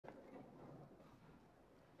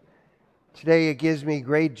Today it gives me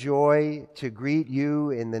great joy to greet you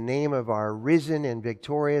in the name of our risen and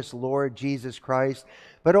victorious Lord Jesus Christ,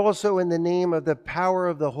 but also in the name of the power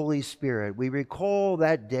of the Holy Spirit. We recall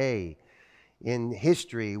that day in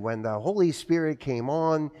history when the Holy Spirit came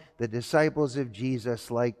on the disciples of Jesus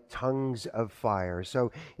like tongues of fire.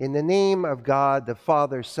 So in the name of God, the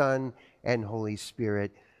Father, Son, and Holy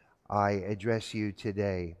Spirit, I address you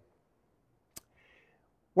today.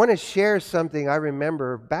 I want to share something I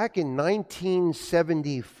remember back in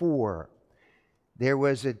 1974. There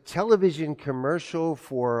was a television commercial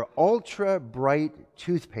for Ultra Bright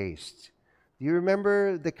toothpaste. Do you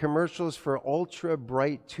remember the commercials for Ultra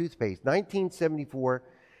Bright toothpaste? 1974,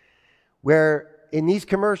 where in these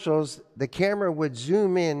commercials, the camera would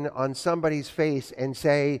zoom in on somebody's face and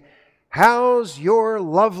say, "How's your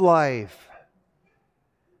love life?"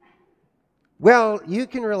 Well, you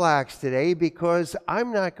can relax today because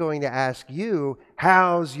I'm not going to ask you,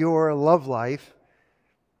 how's your love life?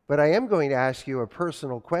 But I am going to ask you a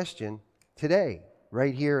personal question today,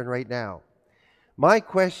 right here and right now. My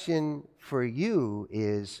question for you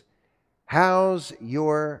is, how's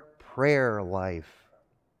your prayer life?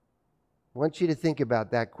 I want you to think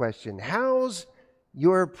about that question. How's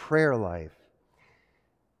your prayer life?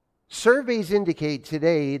 Surveys indicate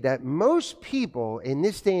today that most people in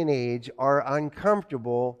this day and age are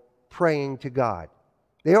uncomfortable praying to God.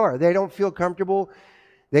 They are. They don't feel comfortable.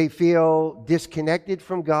 They feel disconnected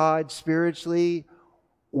from God spiritually,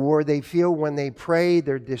 or they feel when they pray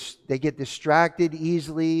they get distracted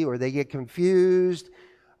easily, or they get confused.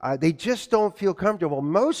 They just don't feel comfortable.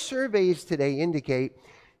 Most surveys today indicate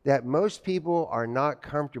that most people are not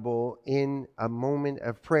comfortable in a moment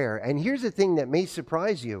of prayer. And here's the thing that may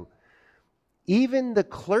surprise you. Even the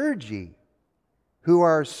clergy who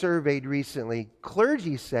are surveyed recently,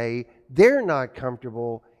 clergy say they're not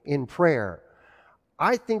comfortable in prayer.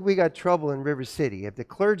 I think we got trouble in River City if the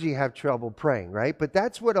clergy have trouble praying, right? But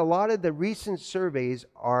that's what a lot of the recent surveys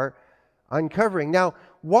are uncovering. Now,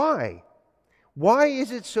 why? Why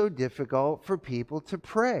is it so difficult for people to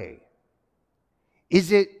pray?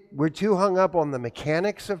 Is it we're too hung up on the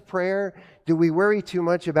mechanics of prayer? Do we worry too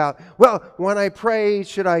much about, well, when I pray,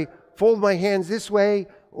 should I fold my hands this way,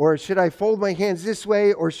 or should I fold my hands this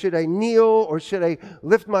way, or should I kneel, or should I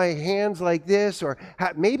lift my hands like this? Or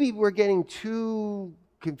maybe we're getting too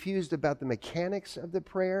confused about the mechanics of the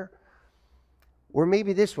prayer. Or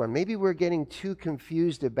maybe this one, maybe we're getting too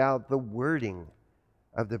confused about the wording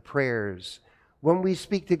of the prayers. When we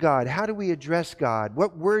speak to God, how do we address God?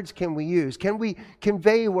 What words can we use? Can we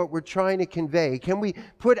convey what we're trying to convey? Can we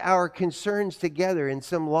put our concerns together in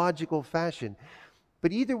some logical fashion?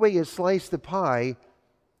 But either way you slice the pie,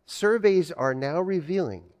 surveys are now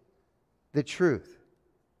revealing the truth.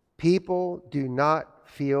 People do not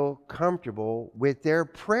feel comfortable with their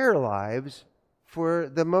prayer lives for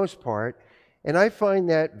the most part, and I find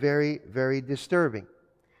that very, very disturbing.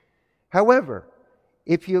 However,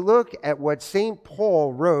 if you look at what St.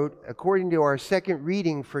 Paul wrote, according to our second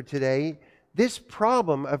reading for today, this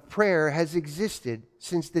problem of prayer has existed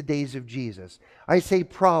since the days of Jesus. I say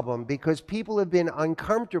problem because people have been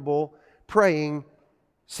uncomfortable praying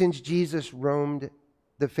since Jesus roamed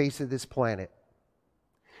the face of this planet.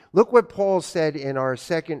 Look what Paul said in our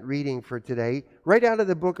second reading for today. Right out of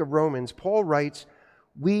the book of Romans, Paul writes,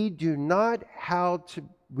 we do not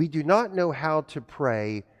know how to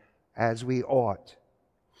pray as we ought.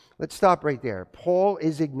 Let's stop right there. Paul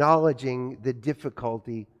is acknowledging the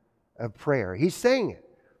difficulty of prayer. He's saying it.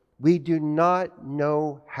 We do not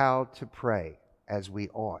know how to pray as we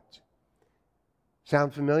ought.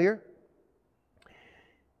 Sound familiar?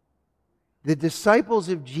 The disciples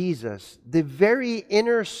of Jesus, the very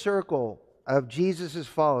inner circle of Jesus'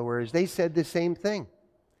 followers, they said the same thing.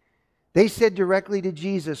 They said directly to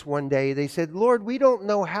Jesus one day, they said, "Lord, we don't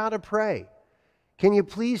know how to pray. Can you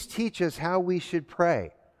please teach us how we should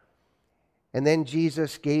pray?" And then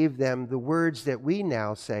Jesus gave them the words that we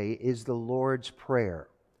now say is the Lord's Prayer.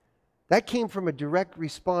 That came from a direct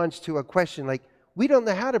response to a question like, we don't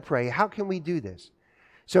know how to pray. How can we do this?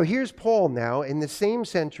 So here's Paul now in the same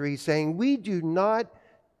century saying, we do not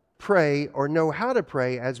pray or know how to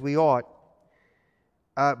pray as we ought.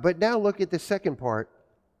 But now look at the second part.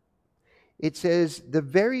 It says, the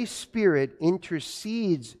very Spirit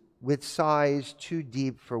intercedes with sighs too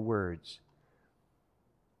deep for words.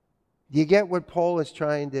 Do you get what Paul is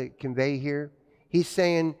trying to convey here? He's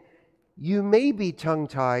saying, you may be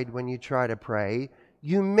tongue-tied when you try to pray.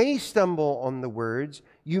 You may stumble on the words.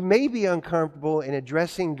 You may be uncomfortable in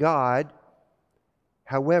addressing God.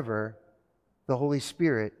 However, the Holy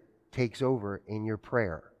Spirit takes over in your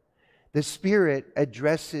prayer. The Spirit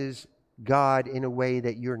addresses God in a way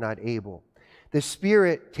that you're not able. The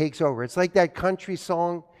Spirit takes over. It's like that country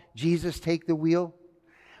song, Jesus Take the Wheel.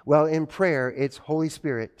 Well, in prayer, it's Holy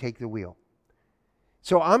Spirit, take the wheel.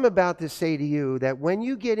 So I'm about to say to you that when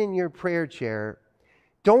you get in your prayer chair,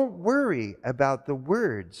 don't worry about the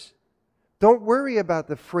words. Don't worry about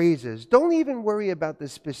the phrases. Don't even worry about the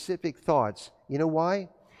specific thoughts. You know why?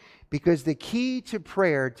 Because the key to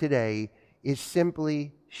prayer today is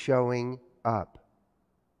simply showing up.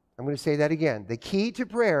 I'm going to say that again. The key to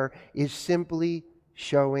prayer is simply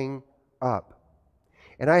showing up.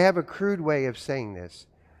 And I have a crude way of saying this.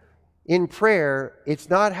 In prayer, it's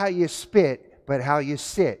not how you spit, but how you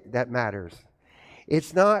sit that matters.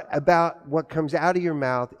 It's not about what comes out of your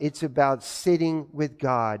mouth. It's about sitting with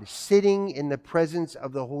God, sitting in the presence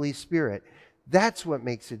of the Holy Spirit. That's what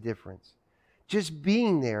makes a difference. Just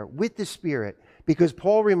being there with the Spirit. Because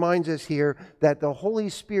Paul reminds us here that the Holy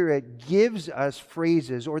Spirit gives us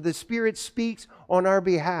phrases, or the Spirit speaks on our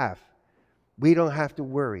behalf. We don't have to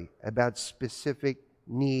worry about specific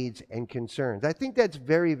needs and concerns. I think that's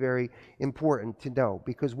very, very important to know.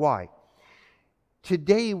 Because why?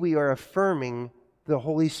 Today we are affirming the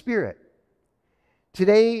Holy Spirit.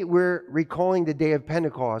 Today we're recalling the day of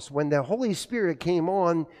Pentecost when the Holy Spirit came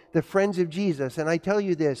on the friends of Jesus. And I tell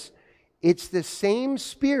you this, it's the same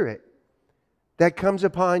Spirit that comes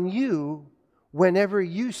upon you whenever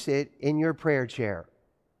you sit in your prayer chair.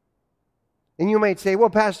 And you might say,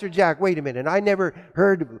 well, Pastor Jack, wait a minute. I never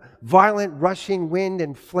heard violent rushing wind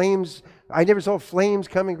and flames. I never saw flames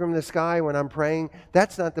coming from the sky when I'm praying.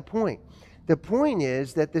 That's not the point. The point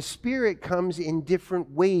is that the Spirit comes in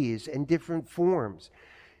different ways and different forms.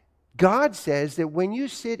 God says that when you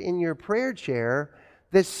sit in your prayer chair,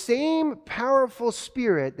 the same powerful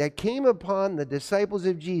Spirit that came upon the disciples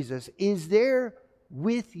of Jesus is there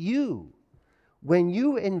with you. When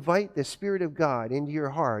you invite the Spirit of God into your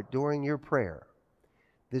heart during your prayer,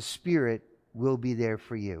 the Spirit will be there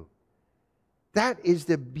for you. That is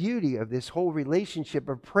the beauty of this whole relationship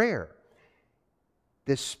of prayer.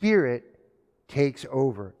 The Spirit takes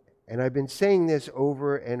over. And I've been saying this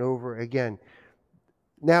over and over again.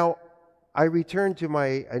 Now, I return to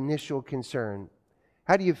my initial concern.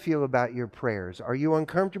 How do you feel about your prayers? Are you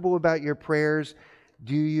uncomfortable about your prayers?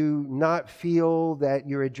 Do you not feel that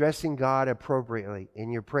you're addressing God appropriately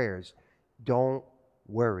in your prayers? Don't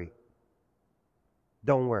worry.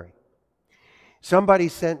 Don't worry. Somebody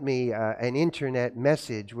sent me an internet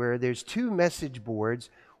message where there's 2 message boards.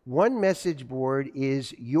 One message board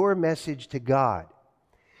is your message to God.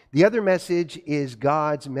 The other message is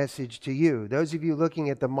God's message to you. Those of you looking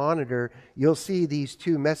at the monitor, you'll see these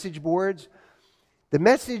 2 message boards. The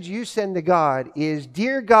message you send to God is,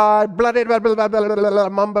 Dear God, blah, blah, blah, blah, blah, blah, blah, blah,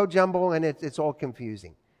 mumbo jumbo, and it's all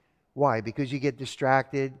confusing. Why? Because you get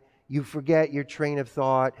distracted. You forget your train of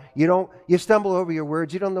thought. You stumble over your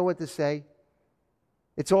words. You don't know what to say.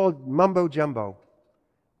 It's all mumbo jumbo.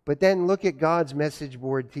 But then look at God's message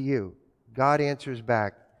board to you. God answers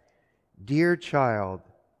back, Dear child,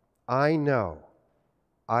 I know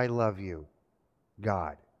I love you,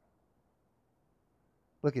 God.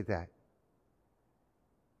 Look at that.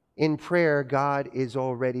 In prayer, God is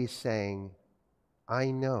already saying,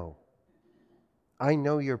 I know. I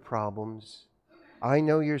know your problems. I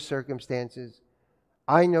know your circumstances.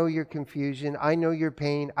 I know your confusion. I know your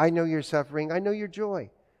pain. I know your suffering. I know your joy.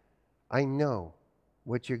 I know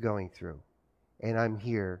what you're going through, and I'm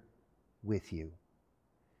here with you.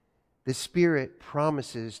 The Spirit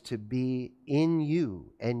promises to be in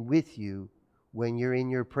you and with you when you're in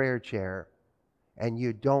your prayer chair, and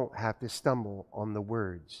you don't have to stumble on the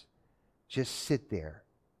words. Just sit there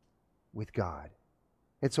with God.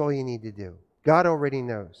 That's all you need to do. God already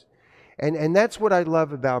knows. And that's what I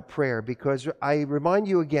love about prayer, because I remind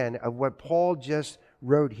you again of what Paul just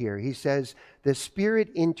wrote here. He says, the Spirit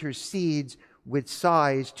intercedes with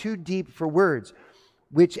sighs too deep for words,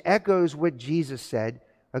 which echoes what Jesus said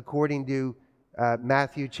according to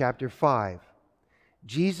Matthew chapter 5.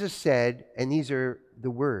 Jesus said, and these are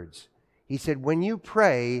the words, He said, when you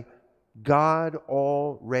pray, God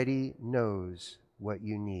already knows what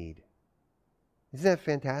you need. Isn't that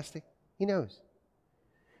fantastic? He knows.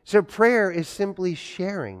 So prayer is simply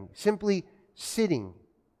sharing, simply sitting,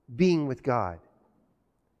 being with God.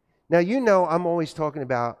 Now, you know I'm always talking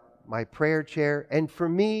about my prayer chair, and for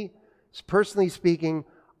me, personally speaking,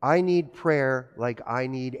 I need prayer like I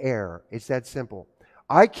need air. It's that simple.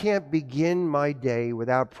 I can't begin my day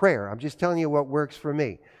without prayer. I'm just telling you what works for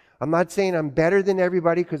me. I'm not saying I'm better than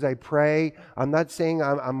everybody because I pray. I'm not saying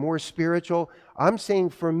I'm more spiritual. I'm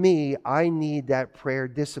saying for me, I need that prayer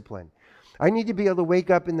discipline. I need to be able to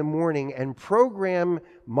wake up in the morning and program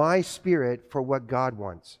my spirit for what God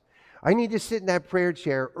wants. I need to sit in that prayer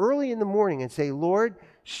chair early in the morning and say, Lord,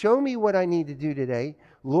 show me what I need to do today.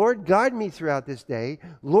 Lord, guide me throughout this day.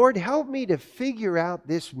 Lord, help me to figure out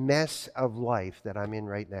this mess of life that I'm in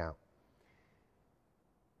right now.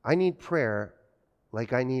 I need prayer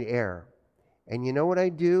like I need air. And you know what I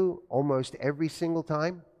do almost every single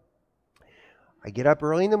time? I get up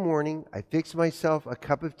early in the morning, I fix myself a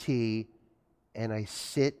cup of tea, and I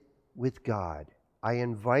sit with God. I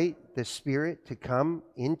invite the Spirit to come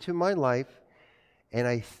into my life, and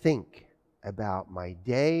I think about my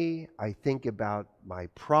day. I think about my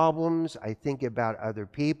problems. I think about other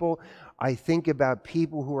people. I think about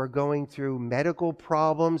people who are going through medical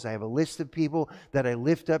problems. I have a list of people that I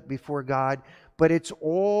lift up before God, but it's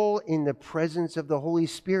all in the presence of the Holy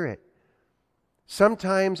Spirit.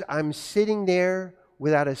 Sometimes I'm sitting there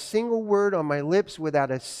without a single word on my lips,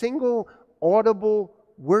 without a single audible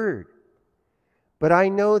word. But I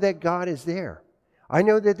know that God is there. I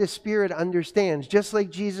know that the Spirit understands, just like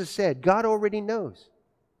Jesus said, God already knows.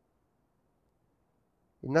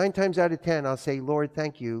 9 times out of 10, I'll say, Lord,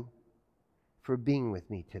 thank you for being with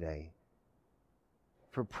me today,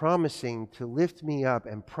 for promising to lift me up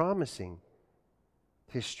and promising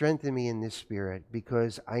to strengthen me in this Spirit,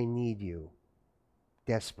 because I need you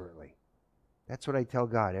desperately. That's what I tell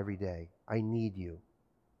God every day. I need you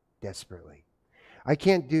desperately. I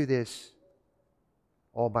can't do this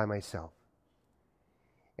all by myself.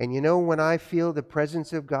 And you know when I feel the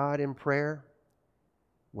presence of God in prayer?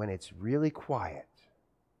 When it's really quiet.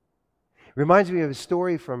 Reminds me of a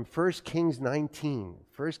story from 1 Kings 19.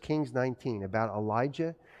 1 Kings 19 about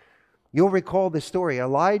Elijah. You'll recall the story.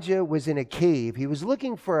 Elijah was in a cave. He was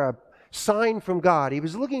looking for a sign from God. He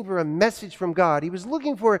was looking for a message from God. He was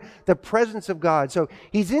looking for the presence of God. So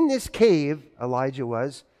he's in this cave, Elijah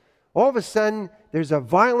was. All of a sudden, there's a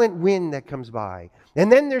violent wind that comes by.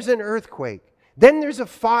 And then there's an earthquake. Then there's a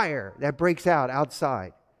fire that breaks out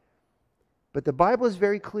outside. But the Bible is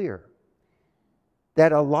very clear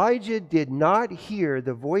that Elijah did not hear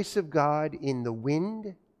the voice of God in the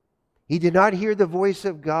wind. He did not hear the voice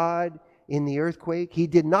of God in the earthquake. He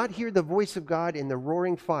did not hear the voice of God in the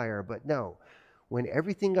roaring fire. But no, when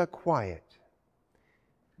everything got quiet,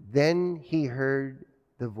 then he heard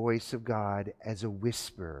the voice of God as a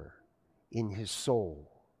whisper in his soul.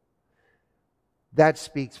 That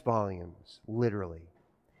speaks volumes, literally.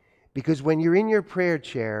 Because when you're in your prayer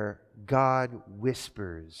chair, God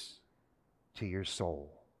whispers to your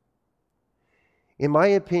soul. In my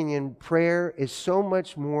opinion, prayer is so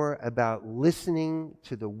much more about listening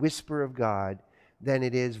to the whisper of God than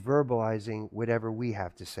it is verbalizing whatever we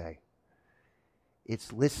have to say.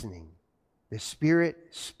 It's listening. The Spirit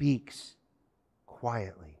speaks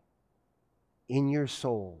quietly in your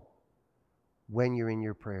soul when you're in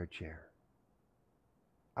your prayer chair.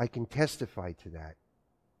 I can testify to that.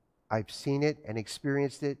 I've seen it and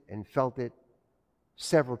experienced it and felt it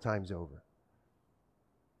several times over.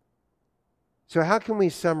 So how can we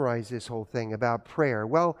summarize this whole thing about prayer?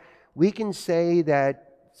 Well, we can say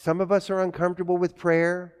that some of us are uncomfortable with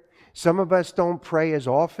prayer. Some of us don't pray as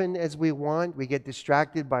often as we want. We get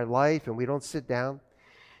distracted by life and we don't sit down.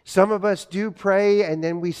 Some of us do pray and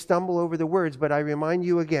then we stumble over the words. But I remind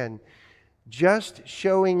you again, just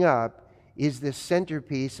showing up is the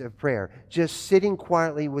centerpiece of prayer. Just sitting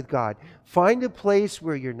quietly with God. Find a place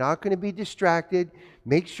where you're not going to be distracted.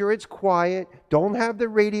 Make sure it's quiet. Don't have the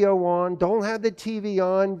radio on. Don't have the TV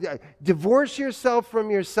on. Divorce yourself from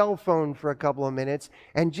your cell phone for a couple of minutes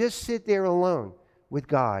and just sit there alone with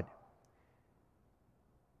God.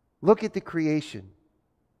 Look at the creation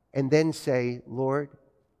and then say, Lord,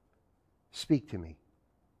 speak to me.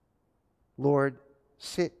 Lord,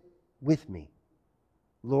 sit with me.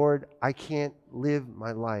 Lord, I can't live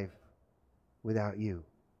my life without you.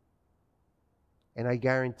 And I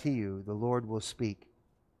guarantee you, the Lord will speak.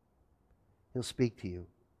 He'll speak to you.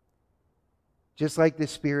 Just like the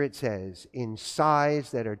Spirit says, in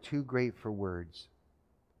sighs that are too great for words,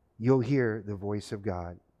 you'll hear the voice of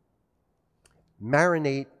God.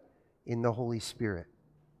 Marinate in the Holy Spirit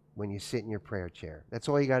when you sit in your prayer chair. That's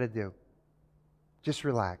all you got to do. Just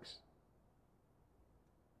relax.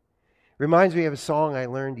 Reminds me of a song I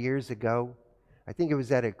learned years ago. I think it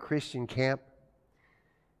was at a Christian camp.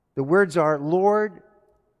 The words are, Lord,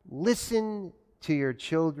 listen to your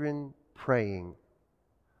children praying.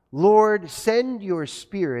 Lord, send your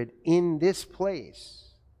Spirit in this place.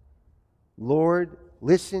 Lord,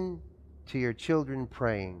 listen to your children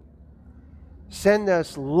praying. Send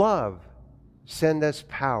us love. Send us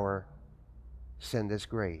power. Send us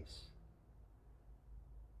grace.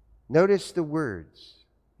 Notice the words.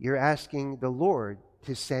 You're asking the Lord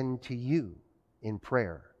to send to you in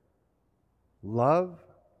prayer. Love,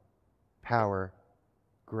 power,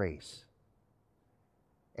 grace.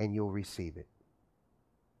 And you'll receive it.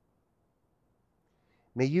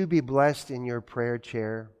 May you be blessed in your prayer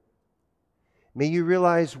chair. May you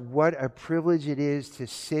realize what a privilege it is to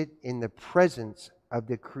sit in the presence of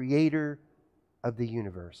the Creator of the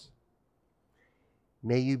universe.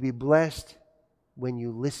 May you be blessed when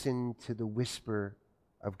you listen to the whisper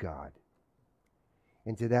of God.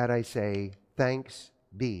 And to that I say, thanks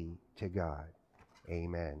be to God.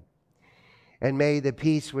 Amen. And may the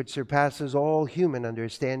peace which surpasses all human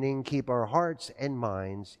understanding keep our hearts and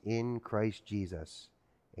minds in Christ Jesus.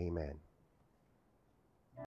 Amen.